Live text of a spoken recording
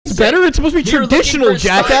better? It's supposed to be traditional,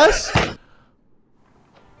 jackass. Welcome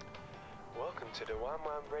to the Wham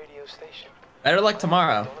radio station. Better luck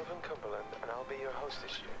tomorrow. And I'll be your host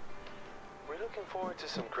this year. We're looking forward to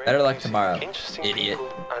some great Better luck music, tomorrow, interesting idiot.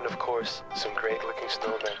 people, and of course, some great looking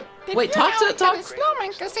snowmen. Wait, talk to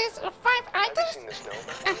snowman consists of 5 Have you items: seen the snowman?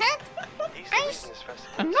 a head, He's the eyes, reason this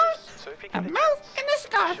festival a exists. nose, So if you a get mouth, chance, and a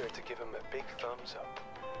scarf. be sure to give him a big thumbs up.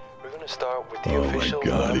 We're gonna start with the Oh my official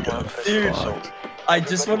god, he Wham got Festival fucked. song. I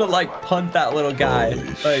just want to like punt that little guy. Holy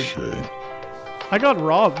Like, shit. I got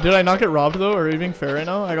robbed. Did I not get robbed though? Are you being fair right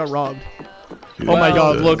now? I got robbed. Dude, Oh my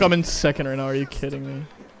god, dude. look, I'm in second right now. Are you kidding me?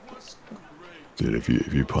 Dude, if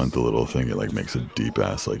you punt the little thing, it like makes a deep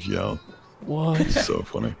ass like yell. What? It's so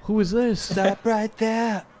funny. Who is this? Stop right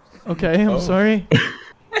there. Okay, I'm sorry.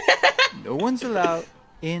 No one's allowed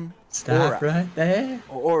in stop or out. right there.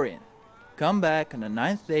 Or in. Come back on the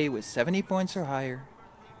 9th day with 70 points or higher,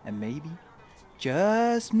 and maybe,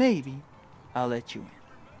 just maybe, I'll let you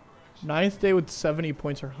in. 9th day with 70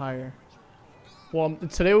 points or higher. Well,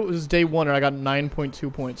 today was day 1 and I got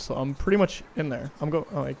 9.2 points, so I'm pretty much in there.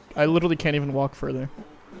 I literally can't even walk further.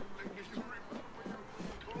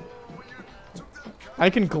 I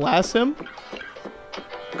can glass him.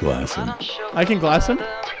 Glass him. I can glass him.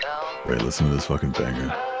 Wait, listen to this fucking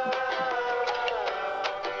banger.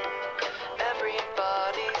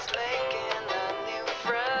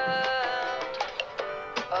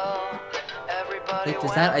 Wait,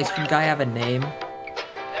 does that ice cream guy have a name?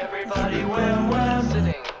 Everybody wham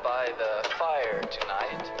sitting by the fire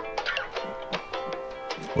tonight.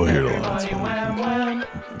 We'll hear it a lot. It's funny.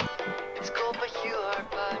 It's cold, but you are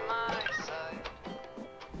by my side.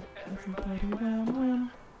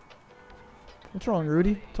 What's wrong,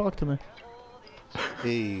 Rudy? Talk to me.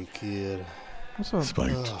 Hey, kid. What's up?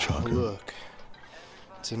 Spiked chocolate. Look,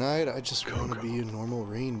 tonight I just want to be a normal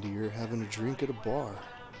reindeer having a drink at a bar.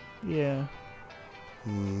 Yeah.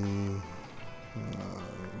 In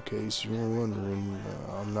case you were wondering,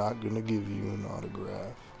 I'm not gonna give you an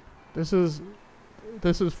autograph. This is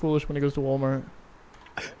foolish when he goes to Walmart.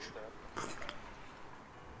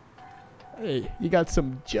 Hey, you got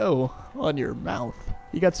some Joe on your mouth.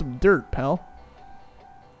 You got some dirt, pal.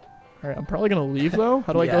 Alright, I'm probably gonna leave though.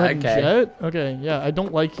 How do I go ahead and jet? Okay, yeah, I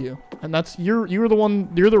don't like you. And that's you're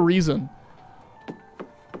the reason.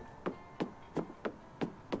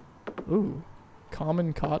 Ooh.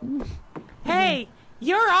 Common cotton? Hey,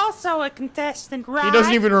 you're also a contestant, right? He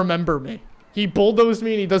doesn't even remember me. He bulldozed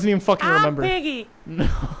me and he doesn't even fucking I'm remember. Piggy. No.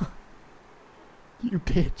 You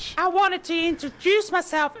bitch. I wanted to introduce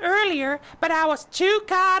myself earlier, but I was too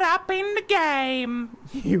caught up in the game.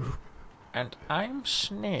 You. And I'm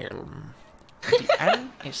Snail. The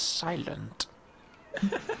N is silent.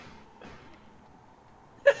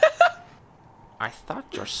 I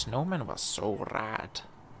thought your snowman was so rad.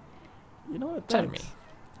 You know what? Tell me,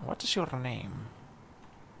 what is your name?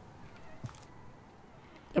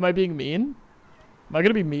 Am I being mean? Am I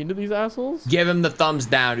gonna be mean to these assholes? Give him the thumbs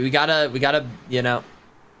down. We gotta, you know.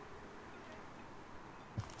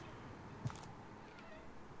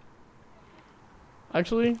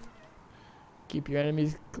 Actually, keep your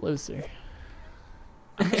enemies closer.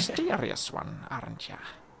 A mysterious one, aren't ya?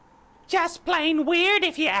 Just plain weird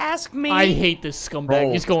if you ask me. I hate this scumbag.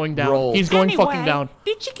 Roll. He's going down. Roll. He's going Anyway, fucking down.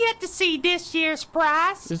 Did you get to see this year's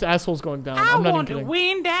prize? This asshole's going down. I I'm not want even to kidding.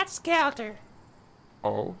 win that skelter.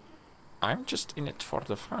 Oh, I'm just in it for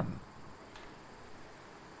the fun.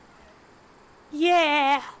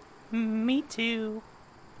 Yeah, me too.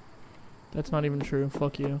 That's not even true.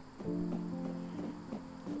 Fuck you.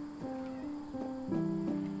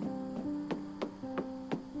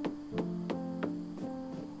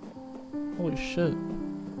 Holy shit.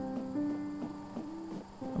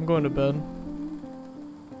 I'm going to bed.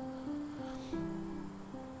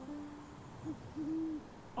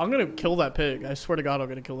 I'm gonna kill that pig. I swear to God, I'm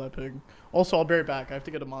gonna kill that pig. Also, I'll be right back. I have to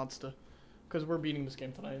get a monster. Because we're beating this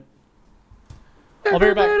game tonight. I'll be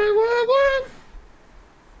right back.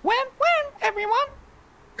 Wham, wham, everyone.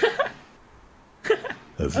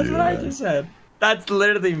 That's That's you, what I man. just said. That's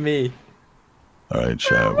literally me. All right,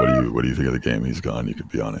 chat. What do you think of the game? He's gone. You could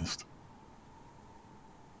be honest.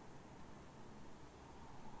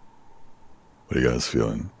 What are you guys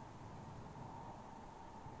feeling?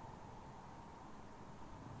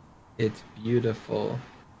 It's beautiful.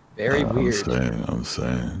 Very weird. I'm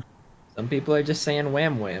saying. Some people are just saying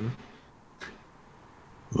wham wham.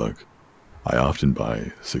 Look, I often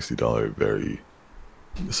buy $60 very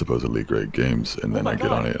supposedly great games, and then I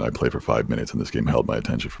get on it and I play for 5 minutes, and this game held my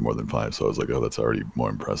attention for more than 5. So I was like, oh, that's already more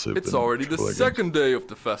impressive. It's than already the AAA second day of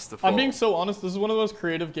the festival. I'm being so honest. This is one of the most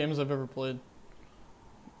creative games I've ever played.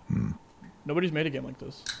 Nobody's made a game like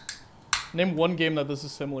this. Name one game that this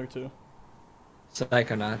is similar to.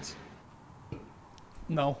 Psychonauts.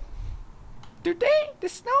 No. Today, the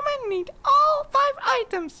snowmen need all 5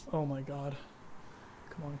 items. Oh my god.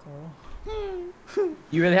 Come on, Carl.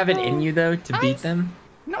 You really have it in you though to beat them?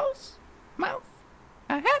 Nose, mouth,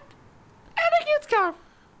 a hat, and a cute scarf.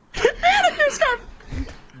 And a cute scarf.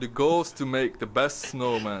 The goal is to make the best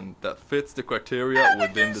snowman that fits the criteria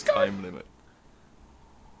within the time limit.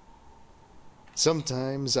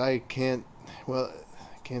 Sometimes I can't, well,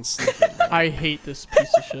 I can't sleep at night. I hate this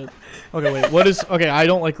piece of shit. Okay, wait, what is... Okay, I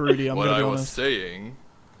don't like Rudy, I'm what gonna be I was honest. saying,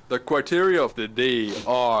 the criteria of the day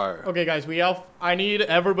are... Okay, guys, I need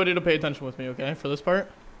everybody to pay attention with me, okay, for this part?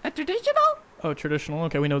 A traditional Oh, traditional,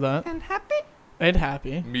 okay, we know that. and happy. And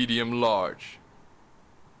happy. Medium large.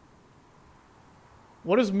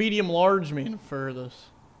 What does medium large mean for this?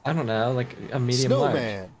 I don't know, like a medium large.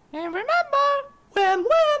 Snowman. And remember, when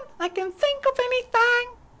I can think of anything.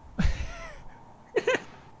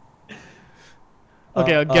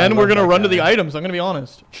 Okay, again, we're gonna run to the items, I'm gonna be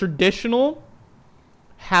honest. Traditional,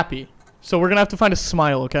 happy. So we're gonna have to find a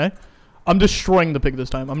smile, okay? I'm destroying the pig this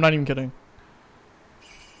time, I'm not even kidding.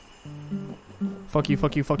 Fuck you,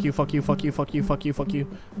 fuck you, fuck you, fuck you, fuck you, fuck you, fuck you, fuck you.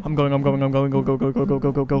 I'm going,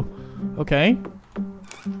 go, go. Okay.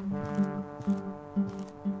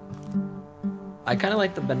 I kind of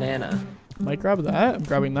like the banana. Might grab that. I'm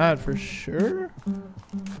grabbing that for sure.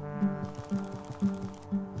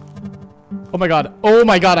 Oh my god. Oh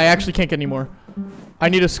my god, I actually can't get any more. I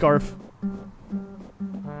need a scarf.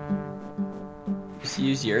 Just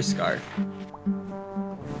use your scarf.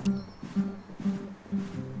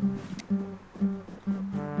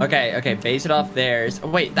 Okay, base it off theirs. Oh,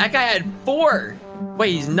 wait, that guy had 4!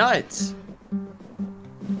 Wait, he's nuts.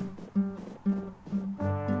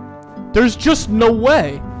 There's just no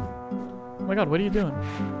way. Oh my god, what are you doing?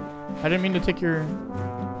 I didn't mean to take your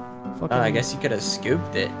fucking... I guess you could have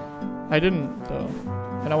scooped it. I didn't, though.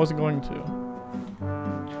 And I wasn't going to.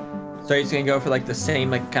 So he's gonna go for like the same,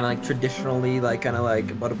 like kind of like traditionally, like kind of like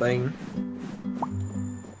bada bing.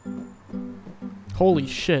 Holy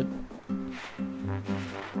shit.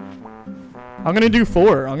 I'm gonna do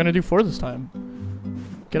 4. I'm gonna do 4 this time.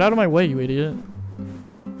 Get out of my way, you idiot.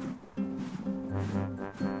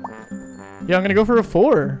 Yeah, I'm gonna go for a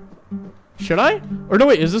 4. Should I? Or no,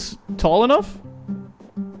 wait, is this tall enough?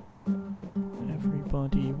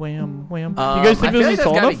 Everybody, wham, wham. Do you guys think this is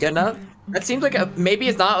tall enough? Good enough? That seems like maybe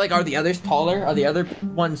it's not like, are the others taller? Are the other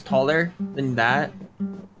ones taller than that?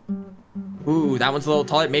 Ooh, that one's a little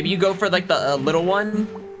taller. Maybe you go for like the little one.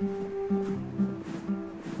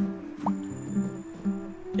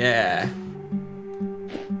 Yeah.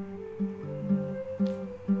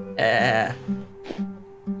 Yeah.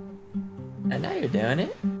 And now you're doing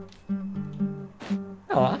it.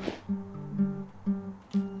 Oh.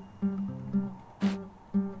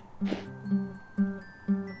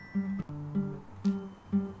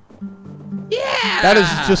 Yeah! That is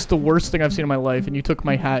just the worst thing I've seen in my life, and you took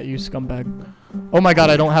my hat, you scumbag. Oh my god,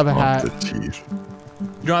 I don't have a hat. You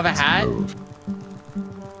don't have a hat?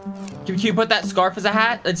 Can you put that scarf as a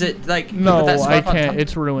hat? Is it like... No, I can't.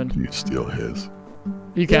 It's ruined. You steal his.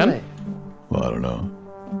 You can? Well, I don't know.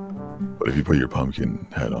 But if you put your pumpkin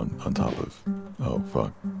head on top of... Oh,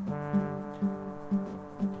 fuck.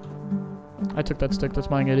 I took that stick. That's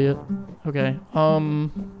mine, idiot. Okay.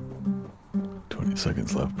 20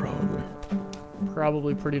 seconds left, probably.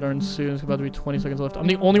 Probably pretty darn soon. It's about to be 20 seconds left. I'm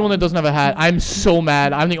the only one that doesn't have a hat. I'm so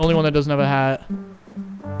mad. I'm the only one that doesn't have a hat.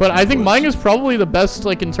 But I think mine is probably the best,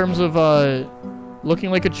 like, in terms of, looking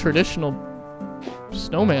like a traditional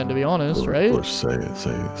snowman, to be honest, right? Let's say it. Say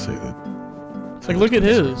that. Like, look at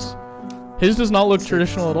his. His does not look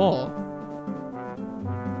traditional at all.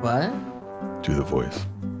 What? Do the voice.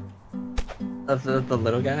 Of the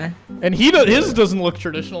little guy? And his doesn't look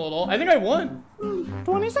traditional at all. I think I won.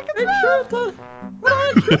 20 seconds left. Little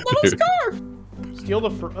scarf. Steal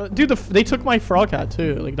the dude. They took my frog hat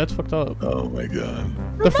too. Like, that's fucked up. Oh my god.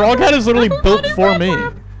 The frog hat is literally built for me.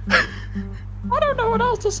 I don't know what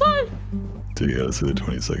else to say. So you gotta say the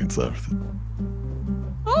 20 seconds left.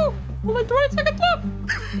 Oh, only 20 seconds left.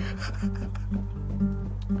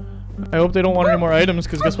 I hope they don't want any more items,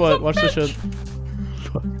 because guess what? Watch this shit.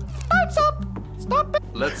 Time's up. Stop it.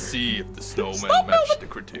 Let's see if the snowman matched the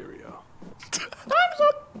criteria. Time's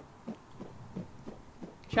up.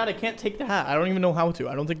 Chad, I can't take the hat. I don't even know how to.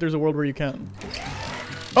 I don't think there's a world where you can.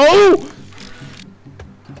 Oh!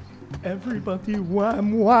 Everybody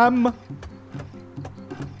wham wham.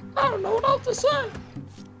 I don't know what else to say.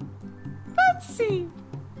 Let's see.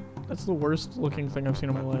 That's the worst looking thing I've seen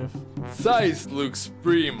in my life. Size looks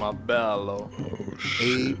prima bello. Oh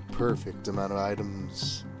shit. A perfect amount of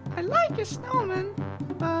items. I like a snowman,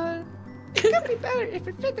 but it could be better if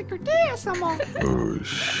it fit the criteria somehow. Oh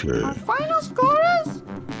shit. Our final scorers?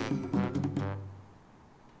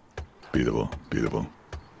 Beatable, beatable.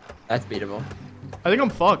 That's beatable. I think I'm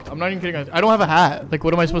fucked. I'm not even kidding. I don't have a hat. Like,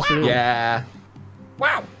 what am I supposed to do? Yeah.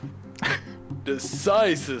 Wow. The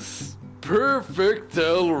size is perfect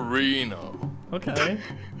El Reno. Okay.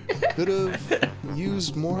 Could have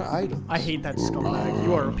used more items. I hate that scumbag.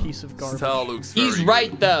 You are a piece of garbage. Style looks He's very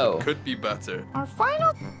right good. though. Could be better. Our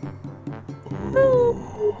final...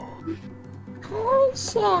 Carl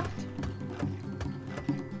sucked.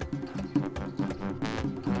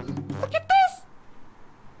 Look at this!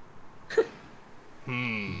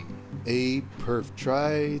 A perf.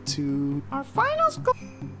 Try to. Our final score...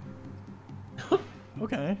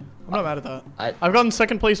 Okay. I'm not mad at that. I- I've gotten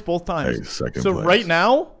second place both times. Hey, second so place. right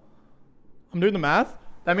now, I'm doing the math.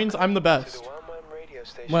 That means I'm the best.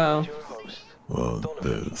 Well. Well,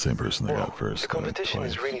 the same person they got first. The competition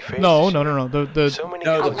is really fierce. No. The So many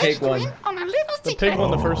No, the guys. pig one. On a little the secret. pig one,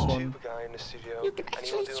 the first one. Guy in the studio, You can and he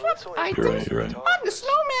actually will do swap little items You're right, you're right. on the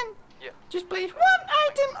snowman. Yeah. Just place one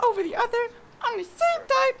item over the other on the same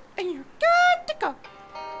type, and you're good to go.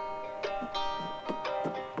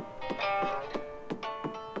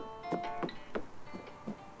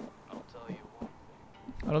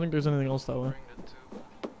 I don't think there's anything else that way.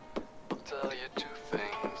 I'll tell you two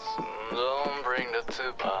things. Don't bring the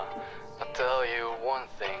tuba. I'll tell you one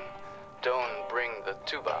thing. Don't bring the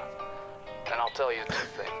tuba. And I'll tell you two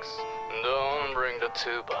things. Don't bring the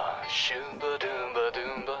tuba. Shooba doomba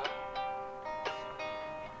doomba.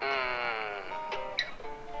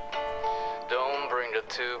 Don't bring the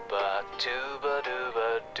tuba. Tuba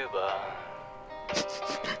dooba dooba.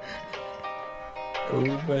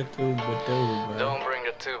 Don't bring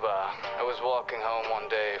the tuba. I was walking home one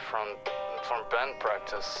day from band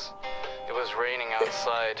practice. It was raining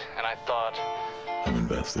outside, and I thought, I'm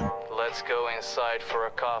invested. let's go inside for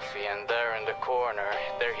a coffee. And there in the corner,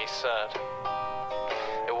 there he sat.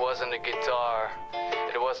 It wasn't a guitar.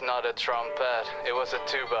 It was not a trumpet. It was a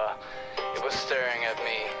tuba. It was staring at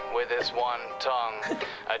me with his one tongue.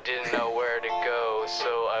 I didn't know where to go,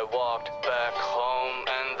 so I walked back home,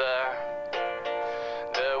 and there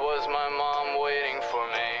was my mom waiting for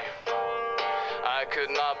me. I could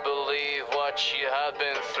not believe what she had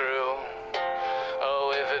been through.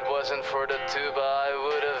 Oh, if it wasn't for the tuba, I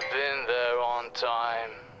would have been there on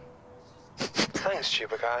time. Thanks,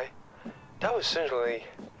 Tuba Guy. That was certainly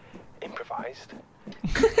improvised.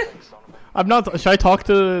 I'm not. Should I talk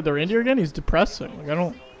to the reindeer again? He's depressing. Like I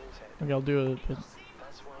don't. Like I'll do it. But...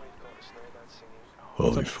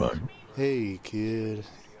 Holy fuck. Hey, kid.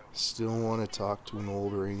 Still want to talk to an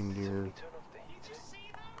old reindeer.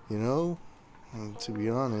 You know, to be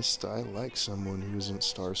honest, I like someone who isn't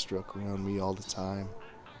starstruck around me all the time.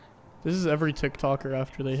 This is every TikToker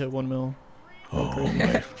after they hit 1 mil. Oh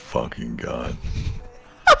my fucking god.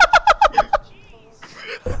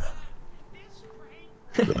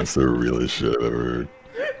 That's the realest shit I've ever heard.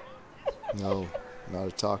 No, not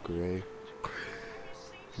a talker, eh?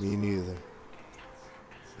 Me neither.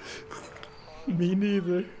 Me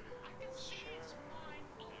neither.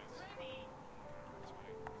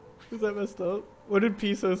 Is that messed up? What did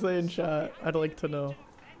Piso say in chat? I'd like to know.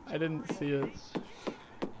 I didn't see it.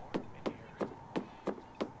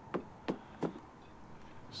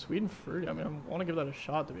 Sweet and fruity. I mean, I want to give that a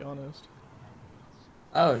shot, to be honest.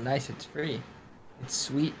 Oh, nice. It's free. It's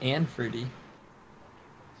sweet and fruity.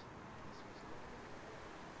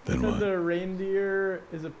 Then Said what? the reindeer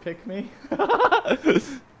is a pick-me.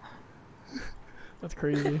 That's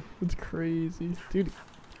crazy. That's crazy. Dude.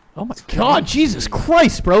 Oh my god, Jesus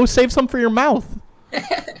Christ, bro. Save some for your mouth.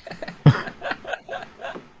 I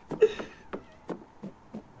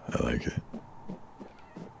like it.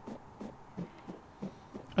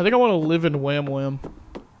 I think I want to live in Wham Wham.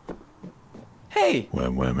 Hey,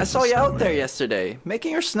 Wham Wham I is saw a you out snowman. there yesterday,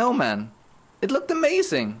 making your snowman. It looked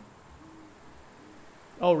amazing.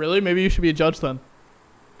 Oh, really? Maybe you should be a judge then.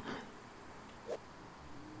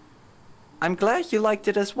 I'm glad you liked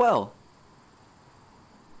it as well.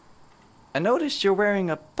 I noticed you're wearing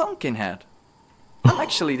a pumpkin hat. I'm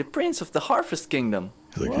actually the prince of the Harvest Kingdom.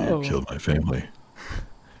 He's like, Whoa. you killed my family.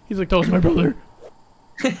 He's like, that was my brother.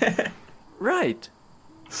 Right.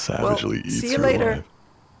 Savagely Well, eats see you her later.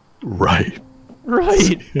 alive. Right.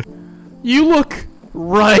 Right. You look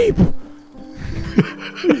ripe.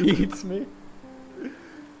 He eats me.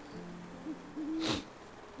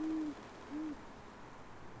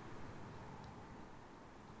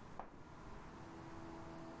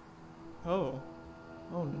 Oh.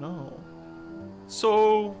 Oh no.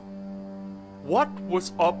 So, what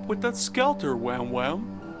was up with that skelter, Wham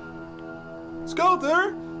Wham?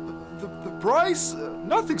 Skelter? The price?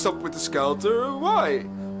 Nothing's up with the Skelter. Why?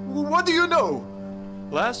 What do you know?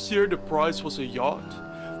 Last year the prize was a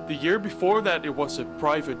yacht. The year before that it was a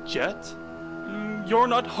private jet. You're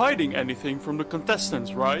not hiding anything from the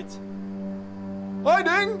contestants, right?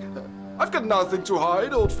 Hiding? I've got nothing to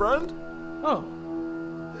hide, old friend. Oh.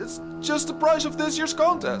 It's just the price of this year's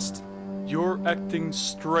contest. You're acting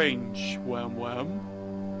strange, Wham Wham.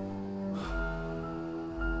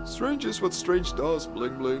 Strange is what strange does,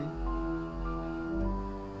 Bling Bling.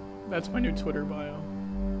 That's my new Twitter bio.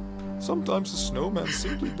 Sometimes a snowman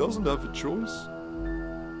simply doesn't have a choice.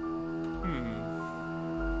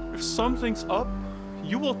 If something's up,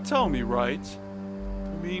 you will tell me, right?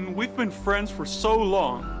 I mean, we've been friends for so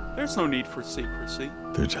long. There's no need for secrecy.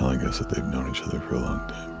 They're telling us that they've known each other for a long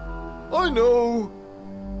time. I know.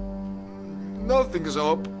 Nothing is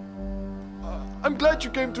up. I'm glad you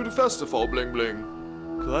came to the festival, Bling Bling.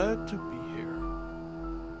 Glad to be here.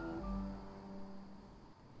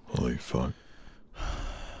 Holy fuck.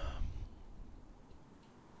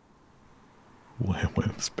 Wham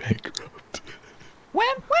Wham's bankrupt.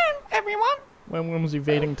 Wham, wham, everyone. Wham Wham's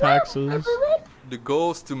evading taxes. The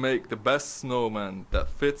goal is to make the best snowman that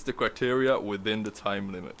fits the criteria within the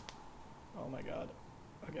time limit. Oh my god.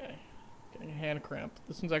 Okay. Getting a hand cramp.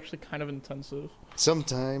 This one's actually kind of intensive.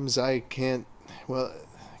 Sometimes I can't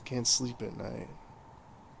sleep at night.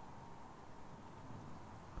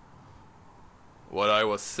 What I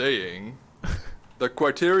was saying, the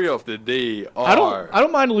criteria of the day are... I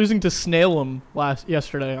don't mind losing to Snailum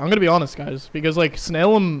yesterday. I'm gonna be honest, guys, because like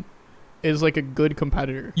Snailum is like a good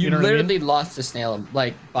competitor. You know literally what I mean? lost to Snailum,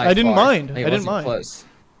 like by I didn't far. mind. Like, I didn't mind. Close.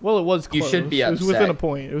 Well, it was close. You should be upset. It was within a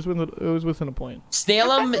point. It was within a point.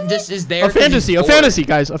 Snailum, this is there. A fantasy,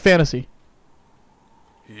 guys, a fantasy.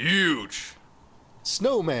 Huge.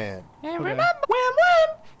 Snowman. And remember, Wham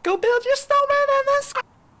Wham, go build your snowman in the sky.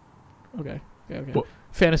 Okay. What?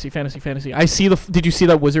 Fantasy. I see did you see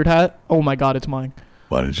that wizard hat? Oh my god, it's mine.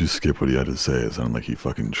 Why did you skip what he had to say? It sounded like he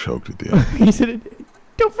fucking choked at the end. He said,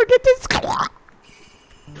 don't forget this. Go.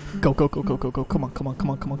 Come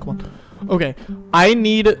on. Okay, I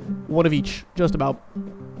need one of each, just about.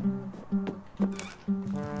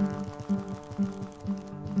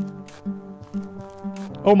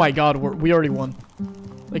 Oh my god, we already won.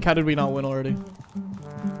 Like, how did we not win already?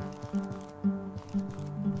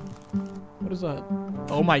 What is that?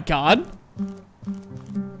 Oh my god.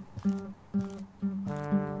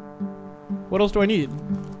 What else do I need?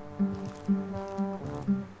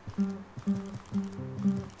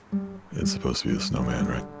 It's supposed to be a snowman,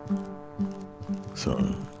 right? So,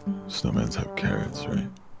 snowmans have carrots, right?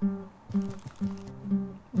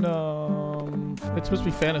 No, it's supposed to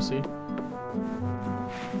be fantasy.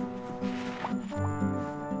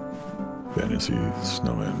 Fantasy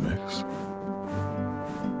snowman mix.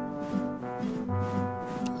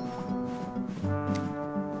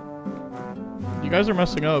 You guys are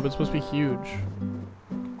messing up. It's supposed to be huge.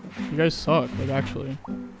 You guys suck, like, actually.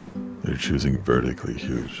 They're choosing vertically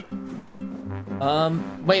huge.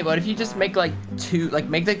 Wait, what if you just make like two, like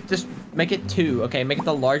just make it two, okay? Make it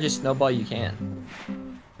the largest snowball you can.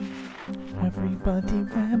 Everybody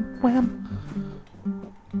wham wham.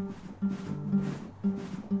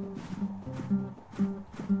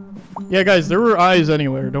 Yeah, guys, there were eyes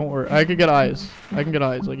anywhere. Don't worry. I could get eyes. Like,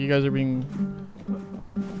 you guys are being...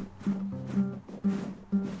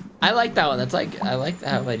 I like that one. That's like, I like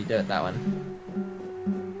how you did it, that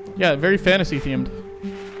one. Yeah, very fantasy themed.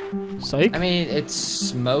 Psych? I mean, it's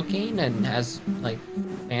smoking and has, like,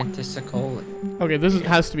 fantastical... Okay, this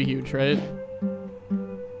has to be huge, right?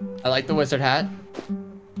 I like the wizard hat.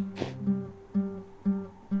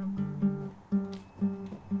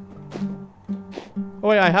 Oh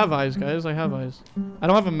wait, I have eyes, guys. I have eyes. I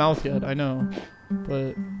don't have a mouth yet, I know.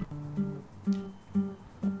 But...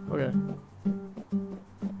 Okay.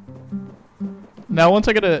 Now, once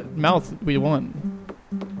I get a mouth, we won.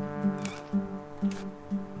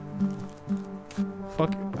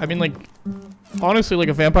 Fuck. I mean, like... Honestly, like,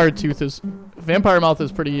 a vampire tooth is... Vampire mouth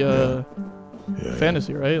is pretty,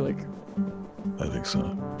 fantasy, right? Like... I think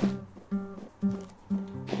so.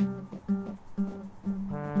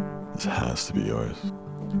 This has to be yours.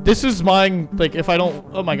 This is mine, like, if I don't...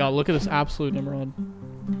 Oh my god, look at this absolute Nimrod.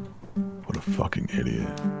 What a fucking idiot.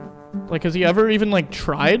 Like, has he ever even, like,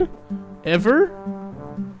 tried? Ever?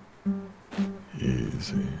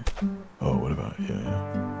 Easy. Oh, what about... Yeah.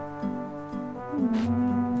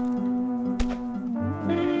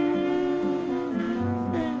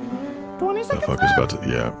 20 seconds That fucker's about to...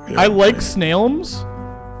 Yeah. I like Snailums.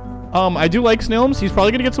 I do like Snailums. He's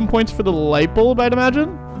probably gonna get some points for the light bulb, I'd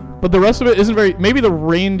imagine. But the rest of it isn't very... Maybe the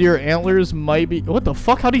reindeer antlers might be... What the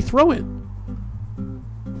fuck? How'd he throw it?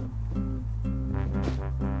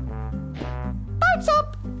 Time's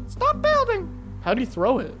up! Stop building! How'd he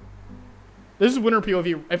throw it? This is winner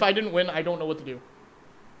POV. If I didn't win, I don't know what to do.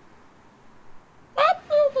 Stop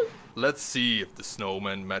building! Let's see if the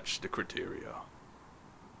snowman matched the criteria.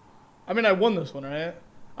 I mean, I won this one, right?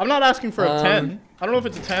 I'm not asking for a 10. I don't know if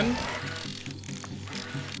it's a 10.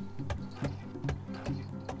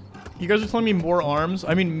 You guys are telling me more arms?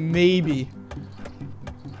 I mean, maybe.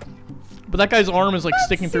 But that guy's arm is like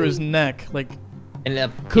sticking through his neck. Like,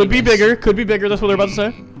 could be bigger. Could be bigger. That's what they're about to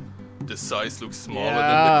say. The size looks smaller than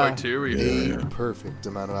the criteria. A perfect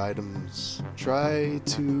amount of items. Try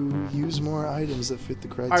to use more items that fit the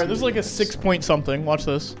criteria. Alright, this is like a 6 point something. Watch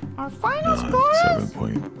this. Our final score is...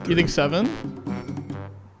 7.3. You think 7?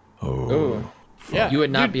 Oh. Yeah. You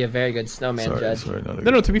would not be a very good snowman judge.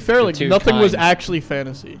 No, to be fair, like nothing was actually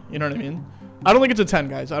fantasy. You know what I mean? I don't think it's a 10,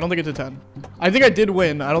 guys. I don't think it's a 10. I think I did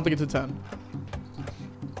win. I don't think it's a 10.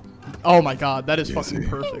 Oh my god, that is fucking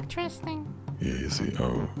perfect. Interesting. Easy.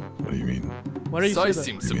 Oh, what do you mean? Why do you say Size that?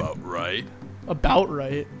 seems about right. About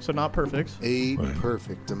right, so not perfect. A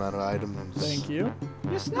perfect amount of items. Thank you.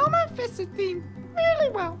 Your snowman fits the theme really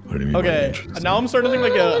well. What do you mean? Okay, now I'm starting to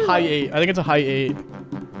think like a high 8. I think it's a high 8.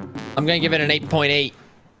 I'm gonna give it an 8.8.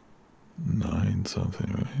 9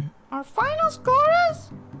 something, right? Our final score is...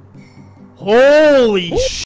 Holy shit!